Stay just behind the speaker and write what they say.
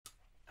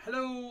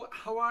Hello,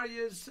 how are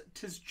yous?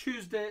 Tis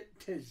Tuesday.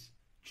 Tis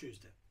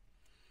Tuesday.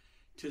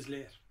 Tis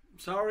late.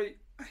 Sorry.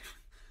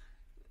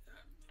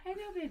 I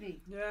know,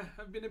 baby. Yeah,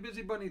 I've been a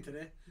busy bunny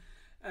today.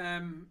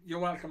 You're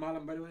welcome,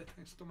 Alan, by the way.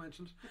 Thanks to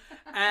mention.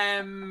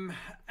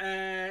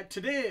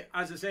 Today,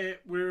 as I say,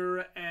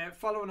 we're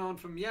following on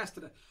from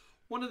yesterday.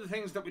 One of the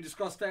things that we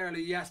discussed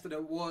early yesterday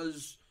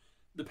was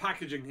the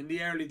packaging in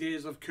the early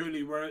days of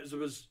Cooley, whereas it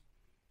was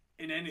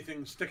in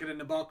anything, stick it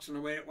in a box and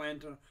away it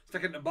went, or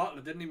stick it in a bottle,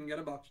 it didn't even get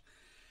a box.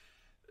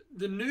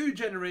 The new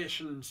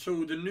generation,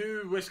 so the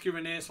new whiskey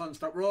renaissance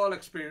that we're all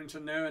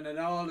experiencing now, and it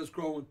all is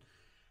growing,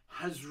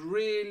 has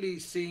really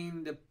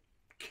seen the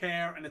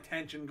care and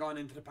attention gone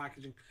into the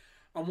packaging.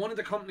 And one of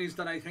the companies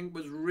that I think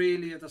was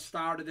really at the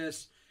start of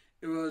this,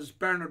 it was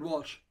Bernard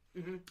Walsh.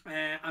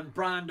 And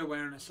brand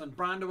awareness. And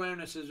brand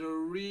awareness is a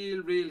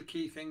real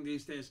key thing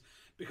these days,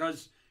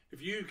 because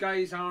if you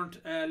guys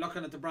aren't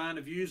looking at the brand,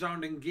 if you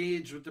aren't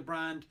engaged with the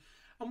brand,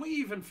 and we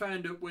even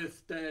found it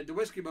with the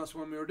Whiskey Bus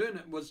when we were doing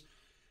it, was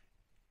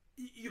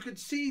you could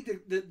see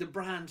the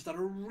brands that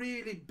are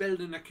really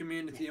building a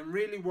community and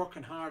really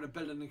working hard at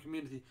building a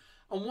community.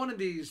 And one of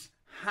these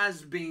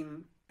has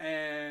been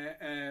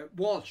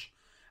Walsh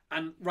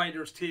and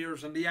Riders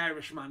Tears and the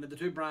Irishman, the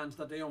two brands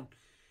that they own.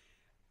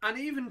 And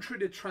even through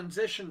the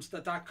transitions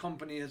that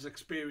company has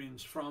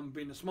experienced, from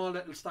being a small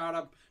little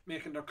startup,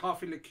 making their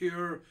coffee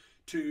liqueur,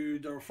 to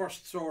their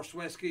first source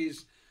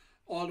whiskies,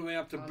 all the way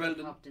up to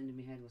building. What popped into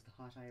my head was the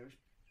Hot Irish.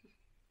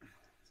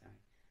 Sorry.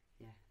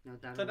 Yeah. No,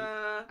 that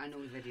I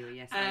know the video,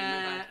 yes.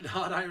 The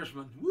Hot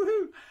Irishman.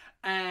 Woohoo!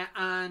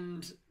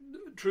 And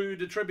through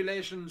the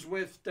tribulations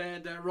with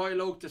the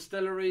Royal Oak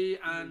Distillery,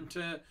 and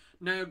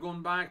now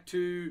going back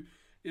to,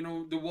 you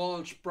know, the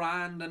Walsh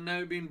brand, and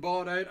now being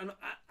bought out,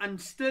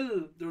 and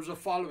still there's a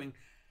following.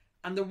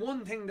 And the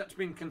one thing that's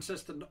been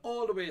consistent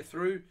all the way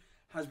through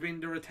has been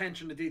their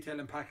attention to detail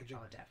and packaging.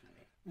 Oh,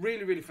 definitely.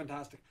 Really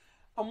fantastic.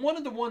 And one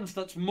of the ones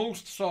that's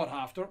most sought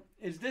after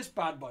is this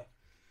bad boy.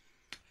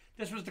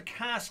 This was the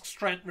cask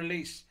strength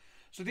release.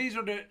 So these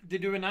are they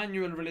do an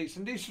annual release,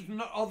 and these are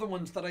not other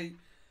ones that I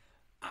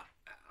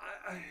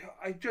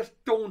just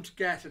don't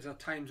get it at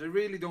times. I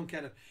really don't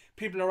get it.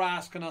 People are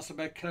asking us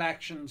about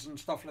collections and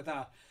stuff like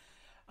that,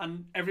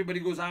 and everybody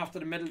goes after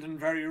the Middleton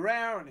Very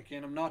Rare. And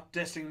again, I'm not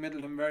dissing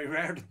Middleton Very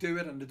Rare to do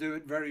it, and to do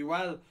it very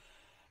well,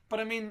 but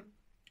I mean,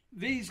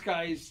 these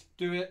guys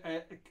do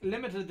a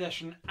limited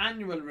edition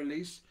annual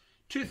release.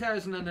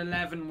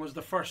 2011 was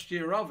the first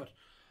year of it,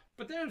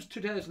 but there's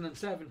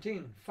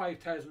 2017,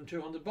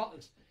 5,200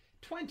 bottles.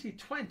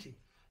 2020,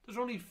 there's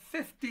only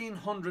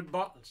 1,500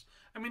 bottles.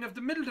 I mean, of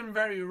the Middleton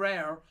Very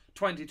Rare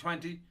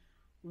 2020,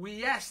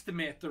 we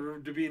estimate there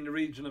to be in the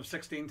region of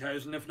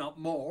 16,000, if not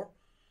more.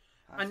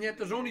 And yet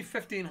there's only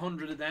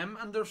 1,500 of them,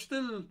 and they're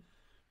still,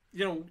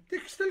 you know, they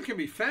still can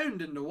be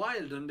found in the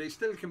wild, and they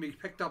still can be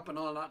picked up and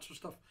all that sort of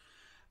stuff.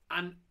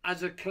 And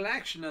as a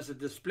collection, as a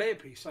display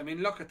piece, I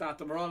mean, look at that,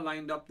 they're all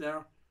lined up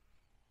there.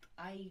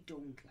 I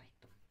don't like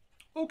them.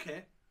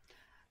 Okay.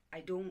 I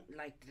don't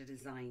like the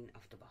design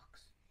of the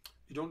box.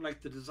 You don't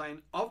like the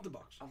design of the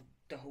box? Of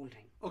the whole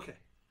thing. Okay.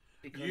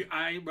 Because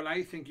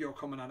I think you're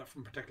coming at it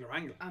from a particular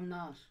angle. I'm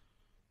not.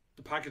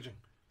 The packaging.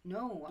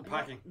 No. The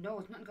packing. No,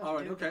 it's not got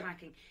to do with okay. the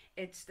packing.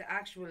 It's the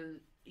actual,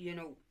 you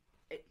know,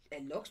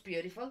 it looks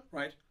beautiful.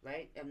 Right.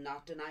 Right? I'm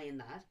not denying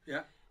that.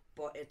 Yeah.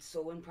 But it's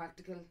so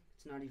impractical,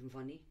 it's not even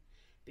funny.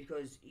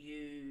 Because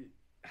you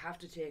have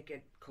to take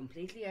it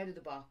completely out of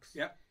the box.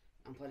 Yeah.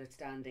 And put it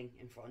standing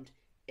in front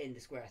in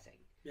the square thing.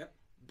 Yeah.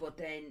 But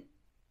then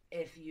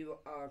if you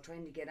are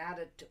trying to get at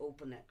it to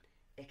open it,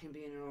 it can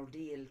be an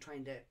ordeal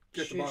trying to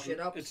shush it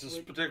up. It's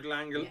a particular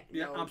angle.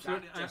 Yeah, no,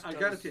 absolutely. I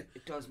get it to you.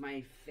 It does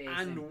my face.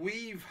 And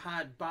we've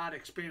had bad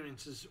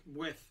experiences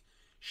with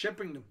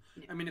shipping them.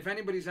 Yeah. I mean, if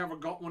anybody's ever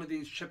got one of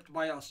these shipped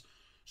by us,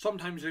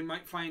 sometimes they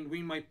might find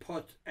we might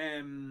put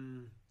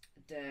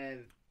the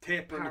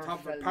tape on the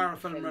top of it,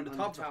 parafilm around the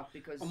top of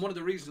it. And one of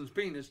the reasons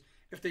being is,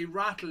 if they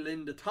rattle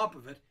in the top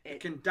of it,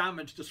 it can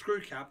damage the screw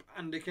cap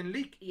and they can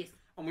leak. Yes.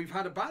 And we've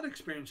had a bad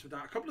experience with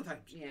that a couple of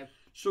times. Yeah.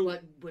 So,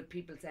 but with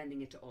people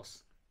sending it to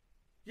us.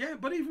 Yeah,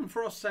 but even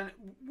for us sending,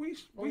 we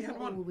had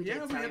one. We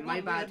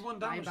had one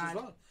damaged as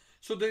well.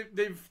 So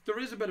there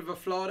is a bit of a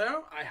flaw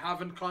there. I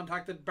haven't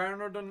contacted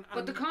Bernard and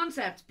but the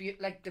concept's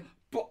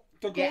but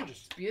they're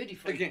gorgeous. It's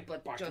beautiful. Again,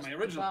 but back just to my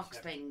original the box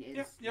thing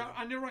is yeah,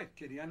 and you're right,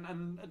 Kitty,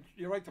 and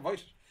you're right to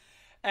voice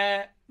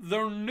it.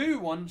 Their new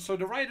one, so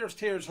the Riders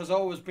Tears has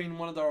always been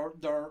one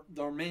of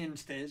their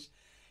mainstays.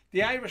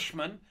 The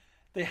Irishman,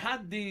 they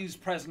had these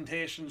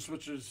presentations,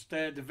 which was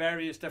the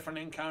various different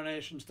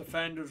incarnations, the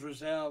Founder's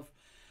Reserve,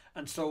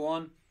 and so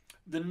on.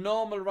 The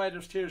normal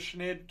Riders Tears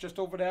Sinead just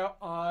over there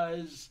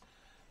is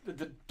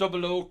the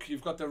double oak.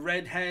 You've got the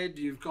redhead.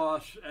 You've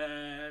got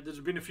there's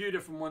been a few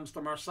different ones.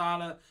 The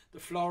Marsala, the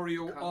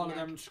Florio, Cognac. All of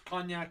them.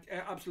 Cognac,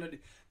 absolutely.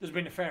 There's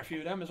been a fair few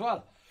of them as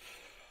well.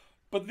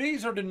 But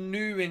these are the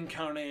new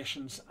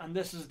incarnations, and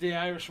this is the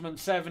Irishman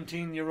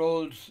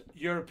 17-year-old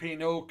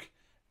European oak.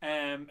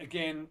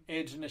 Again,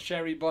 aged in a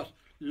sherry, but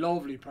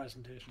lovely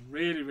presentation.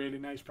 Really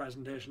nice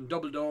presentation.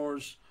 Double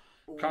doors.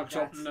 Cocks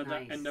open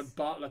nice. in the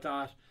bottle at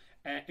that.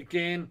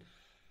 Again,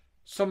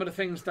 some of the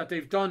things that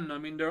they've done. I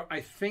mean,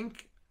 I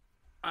think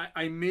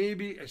I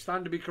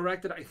stand to be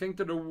corrected. I think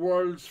they're the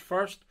world's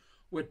first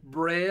with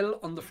braille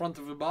on the front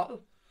of a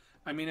bottle.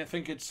 I mean, I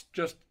think it's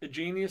just a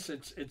genius.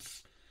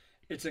 It's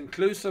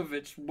inclusive.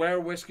 It's where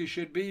whiskey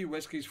should be.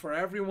 Whiskey's for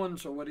everyone.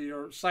 So whether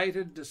you're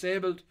sighted,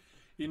 disabled,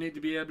 you need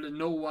to be able to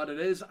know what it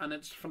is, and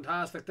it's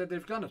fantastic that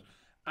they've done it.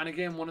 And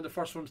again, one of the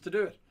first ones to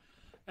do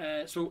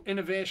it. So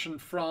innovation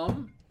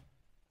from.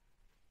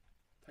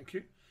 Thank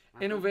you.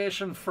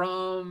 Innovation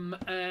from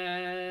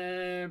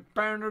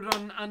Bernard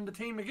and the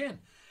team again.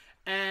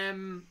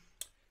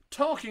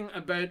 Talking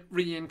about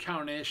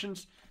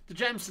reincarnations, the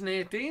Jameson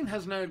 18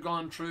 has now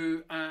gone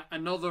through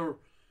another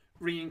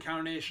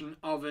reincarnation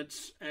of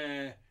its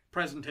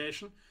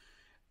presentation.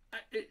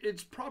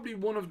 It's probably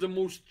one of the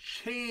most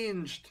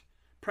changed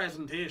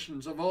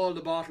presentations of all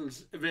the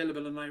bottles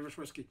available in Irish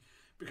whiskey,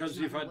 because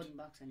you've had.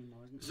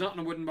 It's not in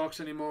a wooden box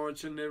anymore.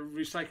 It's in the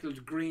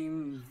recycled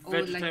green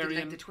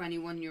vegetarian. Like the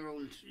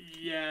 21-year-old.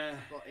 Yeah.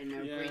 But in a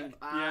green.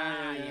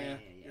 Yeah.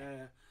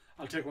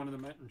 I'll take one of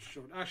them out and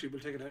show it. Actually,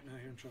 we'll take it out now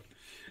here and show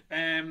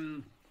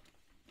it.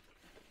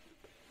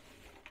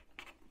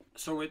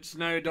 So it's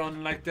now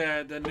done like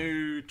the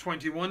new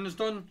 21 is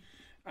done,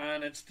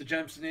 and it's the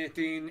Jameson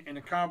 18 in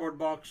a cardboard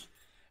box.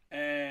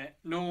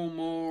 No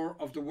more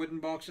of the wooden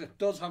box. It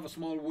does have a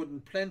small wooden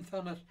plinth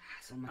on it,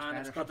 So much and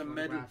better it's got the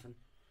medal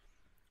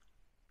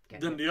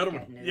Getting than the other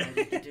one. it Yeah.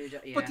 ready to do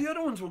that, But the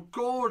other ones were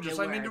gorgeous.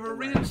 They I mean, they were a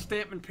were. real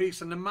statement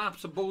piece, and the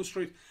maps of Bow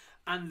Street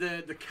and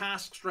the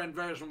cask strength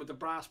version with the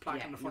brass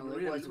plaque on the front. no,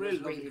 Really, it was really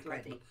really lovely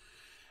pretty.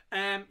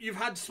 collectible. You've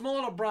had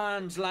smaller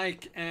brands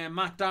like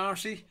Matt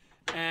Darcy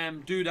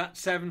do that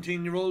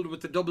 17-year-old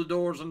with the double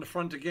doors on the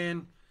front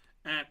again.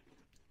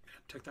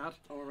 Take that.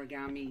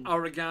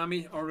 Oregano.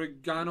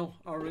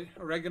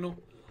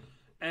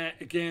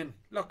 Again,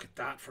 look at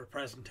that for a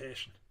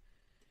presentation.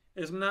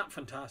 Isn't that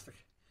fantastic?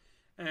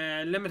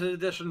 Limited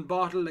edition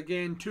bottle,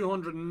 again,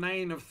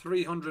 209 of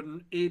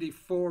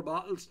 384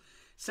 bottles.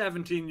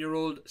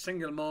 17-year-old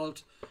single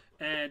malt.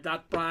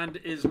 That brand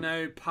is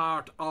now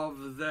part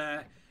of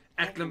the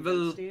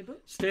Ecklinville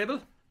stable.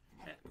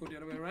 Go the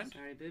other way around.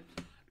 Sorry, boobs.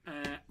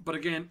 But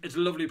again, it's a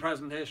lovely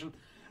presentation.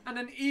 And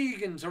then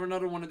Egan's are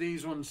another one of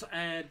these ones.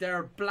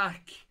 They're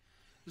black.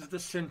 Is it the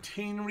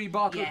centenary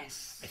bottle?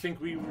 Yes. I think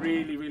we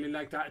really, really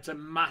like that. It's a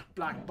matte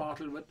black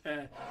bottle with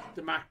the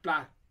matte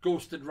black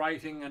ghosted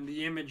writing and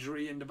the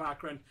imagery in the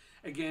background.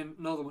 Again,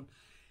 another one.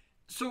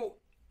 So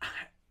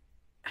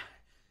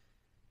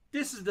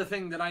this is the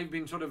thing that I've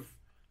been sort of,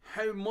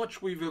 how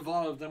much we've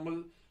evolved, and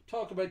we'll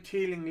talk about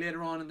Teeling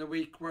later on in the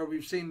week, where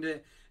we've seen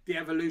the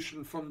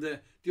evolution from the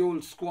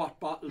old squat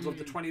bottles of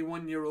the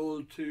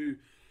 21-year-old to,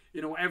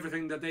 you know,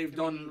 everything that they've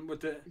done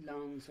with the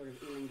long sort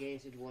of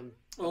elongated one.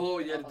 Oh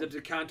yeah, the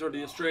decanter,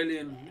 the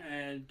Australian,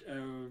 and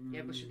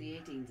Yeah, but should the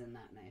 18's in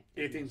that now.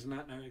 18's in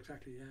that now,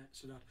 exactly. Yeah,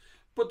 so that.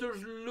 But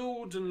there's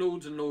loads and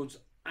loads and loads,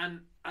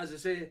 and as I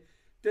say,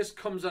 this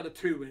comes out of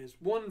two ways.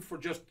 One, for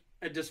just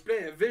a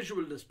display, a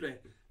visual display.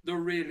 They're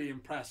really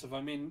impressive.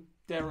 I mean,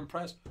 they're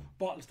impressive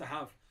bottles to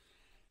have.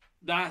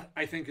 That,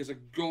 I think, is a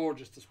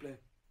gorgeous display.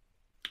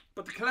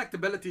 But the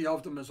collectability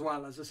of them as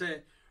well, as I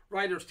say,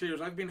 Riders'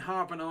 Tears, I've been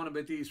harping on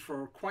about these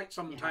for quite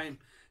some time.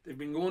 They've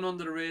been going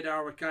under the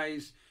radar with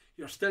guys.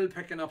 You're still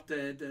picking up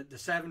the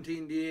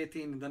 17, the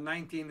 18, and the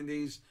 19 in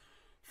these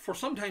for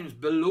sometimes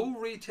below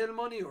retail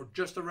money or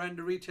just around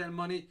the retail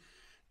money.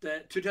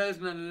 The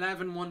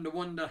 2011 one, the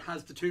one that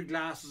has the two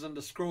glasses and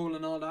the scroll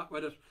and all that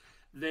with it,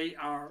 they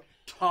are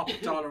top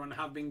dollar and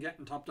have been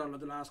getting top dollar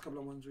the last couple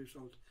of ones we've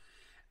sold.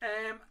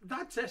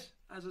 That's it.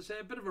 As I say,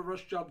 a bit of a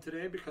rush job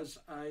today because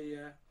I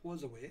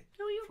was away.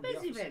 No, you're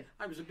busy, babe.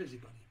 I was a busy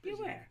bunny. You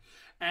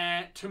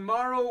were.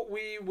 Tomorrow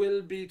we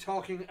will be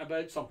talking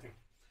about something.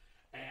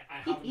 I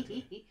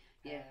haven't.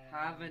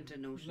 Haven't a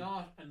notion.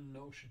 Not a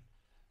notion.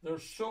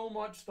 There's so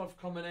much stuff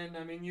coming in.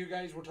 I mean, you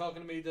guys were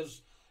talking to me.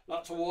 There's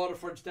lots of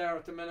Waterfords there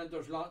at the minute.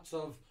 There's lots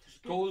of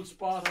Gold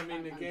Spot. I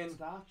mean, again,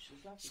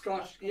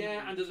 Scotch.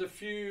 Yeah, and there's a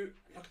few.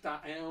 Look at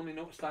that. I only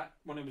noticed that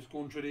when I was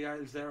going through the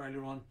aisles there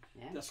earlier on.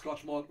 Yeah. The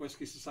Scotch Malt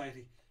Whisky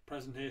Society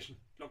presentation.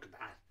 Look at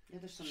that. Yeah,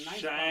 there's some nice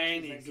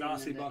shiny,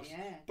 glossy box.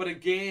 Yeah. But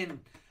again,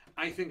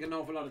 I think an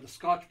awful lot of the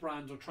Scotch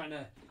brands are trying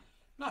to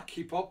not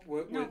keep up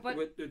with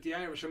the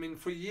Irish. I mean,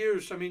 for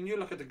years, I mean, you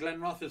look at the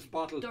Glenrothes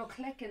bottle. They're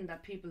clicking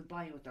that people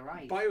buy with their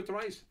eyes. Buy with their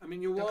eyes. I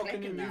mean, you walk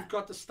in and you've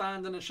got to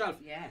stand on a shelf.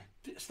 Yeah.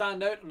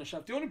 Stand out on the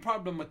shelf. The only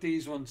problem with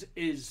these ones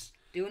is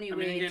the only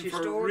way to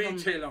store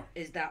them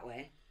is that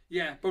way.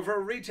 Yeah, but for a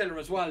retailer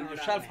as well, your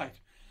shelf height.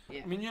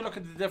 Yeah. I mean, you look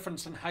at the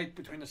difference in height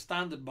between a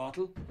standard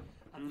bottle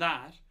and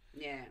that.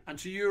 Yeah. And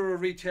so you're a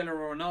retailer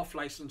or an off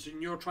license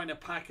and you're trying to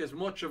pack as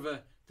much of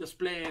a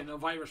display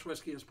of Irish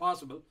whiskey as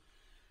possible.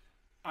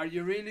 Are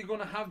you really going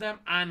to have them?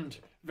 And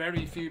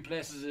very few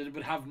places it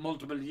would have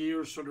multiple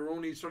years, so they're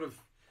only sort of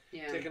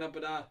taking up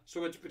with that.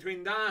 So it's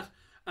between that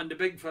and the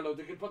big fellow.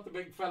 They could put the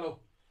big fellow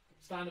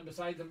standing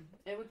beside them.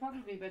 It would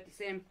probably be about the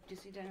same. Do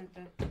you see down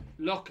at the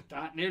Look at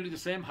that, nearly the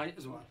same height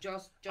as well.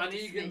 Just And a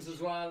Egan's smidge. as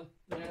well.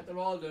 Yeah, they're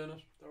all doing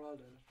it.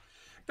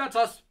 That's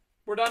us.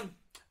 We're done.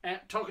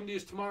 Talking to you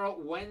tomorrow,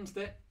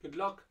 Wednesday. Good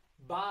luck.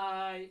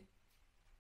 Bye.